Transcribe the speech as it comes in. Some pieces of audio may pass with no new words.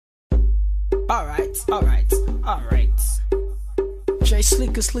Alright. Jay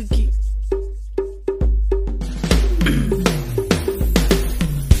Sleeky.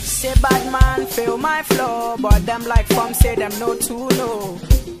 Say bad man feel my flow, but them like from say them no to know.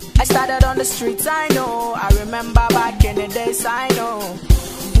 I started on the streets, I know. I remember back in the days, I know.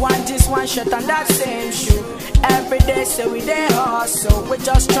 One this, one shirt and that same shoe. Every day say we dey hustle. We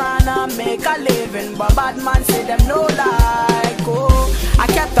just tryna make a living, but bad man say them no like. Oh, I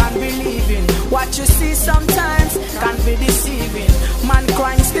kept on believing. What you see sometimes can be deceiving. Man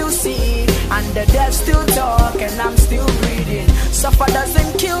crying still see, and the dead still talk, and I'm still breathing. Suffer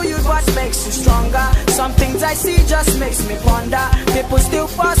doesn't kill you, but makes you stronger. Some things I see just makes me ponder. People still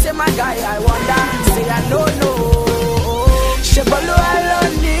pass, say my guy, I wonder. Say I don't know. Oluwa Lo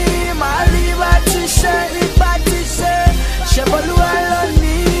Ni, my liberty share, liberty share. Oluwa Lo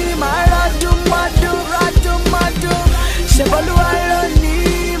Ni, my radu madu. Oluwa Lo Ni,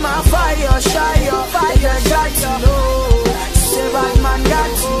 my fire shire. Fire got to know. Say bad man got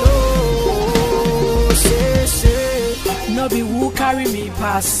to know. Say. No be who carry me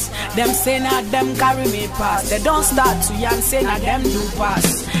pass. Them say na them carry me pass. They don't start to yarn, say na them do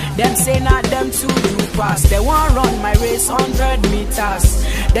pass. Them say not them too do pass. They want run my race 100 meters.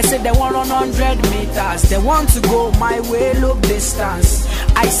 They say they want run 100 meters. They want to go my way, look distance.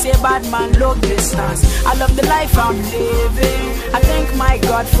 I say bad man, look distance. I love the life I'm living. I thank my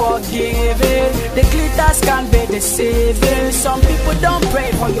God for giving. The glitters can be deceiving. Some people don't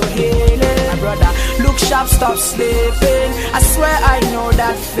pray for your healing. My brother, look sharp, stop sleeping. I swear I know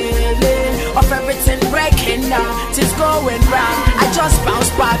that feeling of everything breaking down. It's going round. I just bounce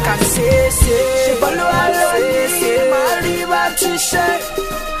back and say Oluwa Lo Ni, my liberty share.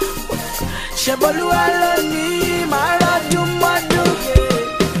 Oluwa Lo Ni, my radu madu.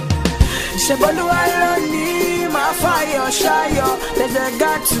 Oluwa Lo Ni, my fire shire. They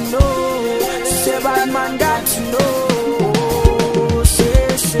got to know. Say bad man got to know.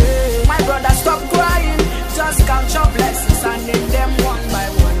 Say. My brother, stop crying. Just count your blessings and name them one by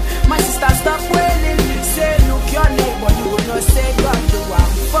one. My sister, stop wailing. Say look your neighbor, you will not say God do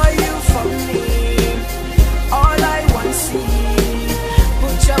one for you, for me. All I want see.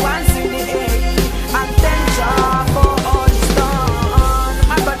 Put your hands in the air and thank God for all it's done.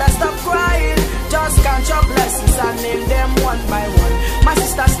 My brother, stop crying. Just count your blessings and name them one by one. My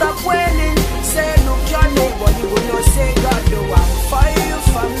sister, stop wailing. Say look your neighbor, you will not say God do one for you,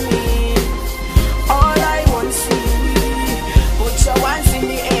 for me. All I want see. Put your hands in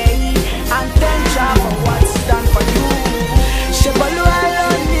the air and thank God for what's done for you. Oluwa Lo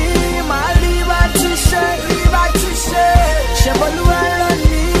Ni, my liberty share, liberty share. Oluwa Lo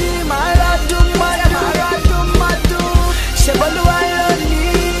Ni, my radu madu. Oluwa Lo Ni,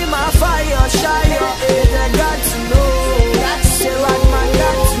 my fire shire. They got to know. Say bad man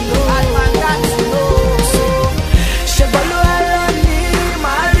got to know. Bad man got to know. Oluwa Lo Ni,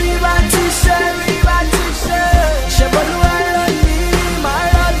 my liberty share, liberty share. Oluwa Lo Ni, my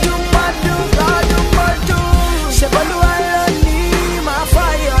radu madu. Oluwa Lo Ni, my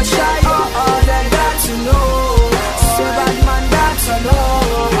fire shine. They got to know. Say bad man got to know.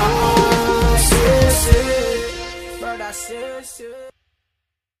 Say, brother, say.